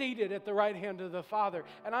 He's seated at the right hand of the Father,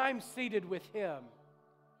 and I'm seated with him.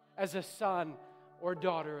 As a son or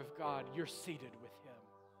daughter of God, you're seated with him.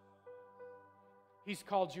 He's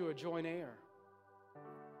called you a joint heir.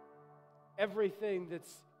 Everything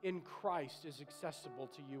that's in Christ is accessible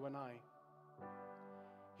to you and I.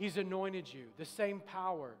 He's anointed you. The same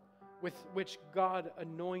power with which God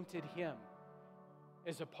anointed him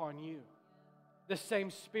is upon you. The same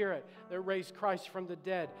Spirit that raised Christ from the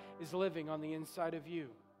dead is living on the inside of you.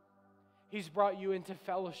 He's brought you into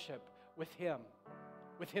fellowship with him,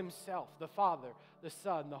 with himself, the Father, the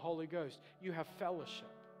Son, the Holy Ghost. You have fellowship.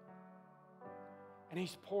 And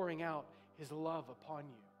he's pouring out his love upon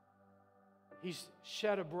you. He's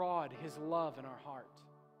shed abroad his love in our heart.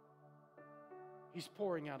 He's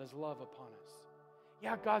pouring out his love upon us.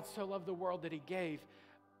 Yeah, God so loved the world that he gave.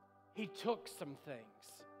 He took some things.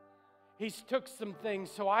 He took some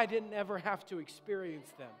things so I didn't ever have to experience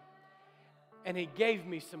them. And he gave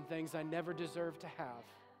me some things I never deserved to have.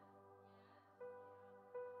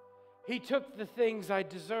 He took the things I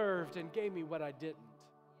deserved and gave me what I didn't.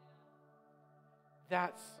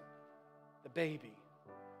 That's the baby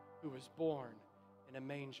who was born in a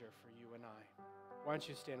manger for you and I. Why don't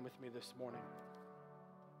you stand with me this morning?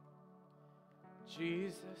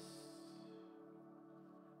 Jesus,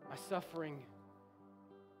 my suffering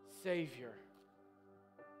Savior.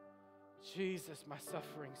 Jesus, my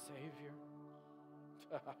suffering Savior.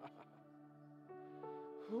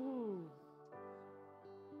 Ooh.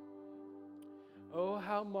 Oh,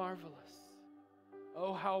 how marvelous.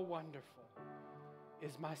 Oh, how wonderful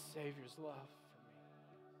is my Savior's love for me.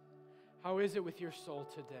 How is it with your soul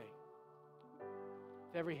today?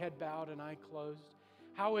 With every head bowed and eye closed.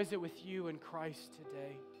 How is it with you in Christ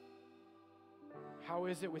today? How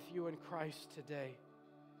is it with you in Christ today?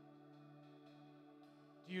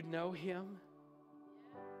 Do you know him?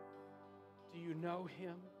 Do you know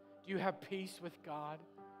him? Do you have peace with God?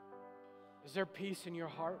 Is there peace in your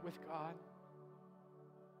heart with God?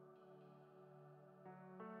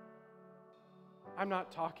 I'm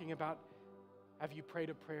not talking about have you prayed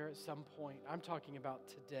a prayer at some point. I'm talking about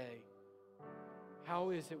today. How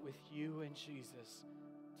is it with you and Jesus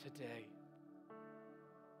today?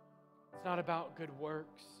 It's not about good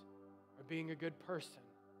works or being a good person.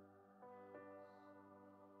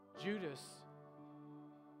 Judas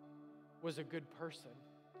was a good person.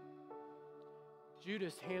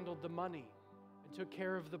 Judas handled the money and took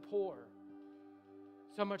care of the poor.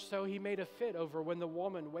 So much so he made a fit over when the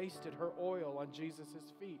woman wasted her oil on Jesus'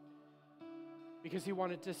 feet because he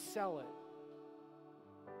wanted to sell it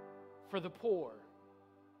for the poor.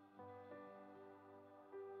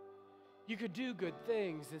 You could do good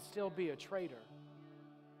things and still be a traitor.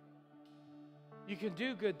 You can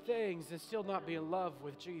do good things and still not be in love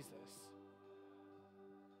with Jesus.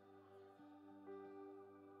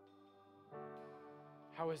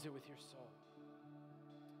 How is it with your soul?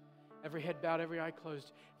 Every head bowed, every eye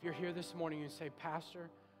closed. If you're here this morning and you say, Pastor,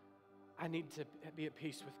 I need to be at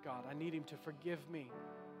peace with God. I need Him to forgive me.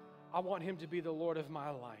 I want Him to be the Lord of my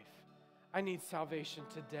life. I need salvation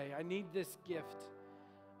today. I need this gift.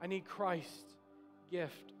 I need Christ's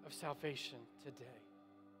gift of salvation today.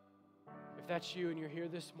 If that's you and you're here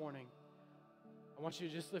this morning, I want you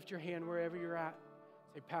to just lift your hand wherever you're at.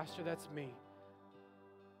 Say, Pastor, that's me.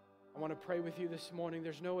 I want to pray with you this morning.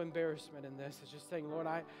 There's no embarrassment in this. It's just saying, Lord,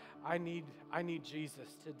 I need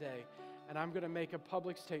Jesus today. And I'm going to make a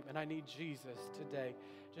public statement. I need Jesus today.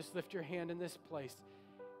 Just lift your hand in this place.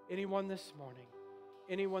 Anyone this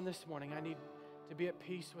morning, I need to be at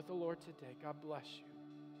peace with the Lord today. God bless you.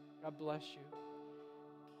 God bless you.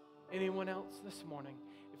 Anyone else this morning?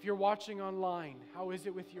 If you're watching online, how is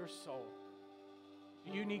it with your soul?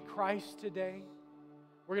 Do you need Christ today?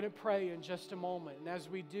 We're going to pray in just a moment. And as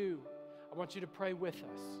we do, I want you to pray with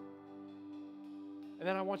us. And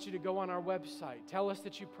then I want you to go on our website. Tell us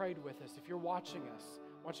that you prayed with us. If you're watching us,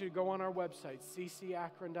 I want you to go on our website,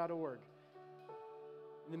 ccakron.org.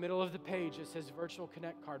 In the middle of the page, it says Virtual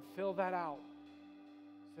Connect Card. Fill that out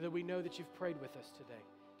so that we know that you've prayed with us today.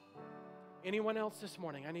 Anyone else this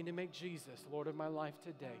morning, I need to make Jesus Lord of my life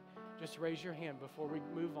today. Just raise your hand before we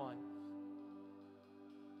move on.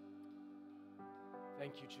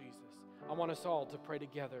 Thank you, Jesus. I want us all to pray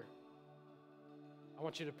together. I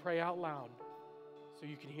want you to pray out loud so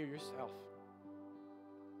you can hear yourself.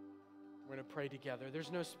 We're going to pray together.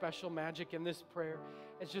 There's no special magic in this prayer.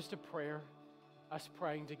 It's just a prayer, us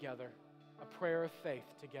praying together, a prayer of faith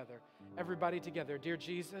together. Everybody together. Dear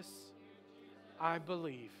Jesus, I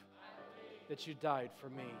believe that you died for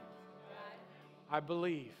me. I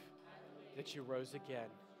believe that you rose again.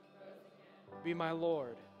 Be my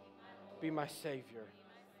Lord. Be my Savior.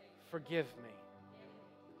 Forgive me.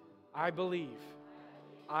 I believe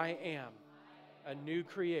I am a new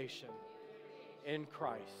creation in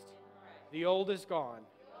Christ. The old is gone.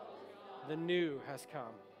 The new has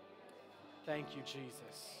come. Thank you,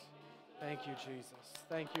 Jesus. Thank you, Jesus.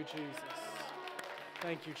 Thank you, Jesus.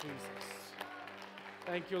 Thank you, Jesus.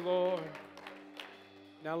 Thank you, Lord.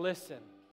 Now listen.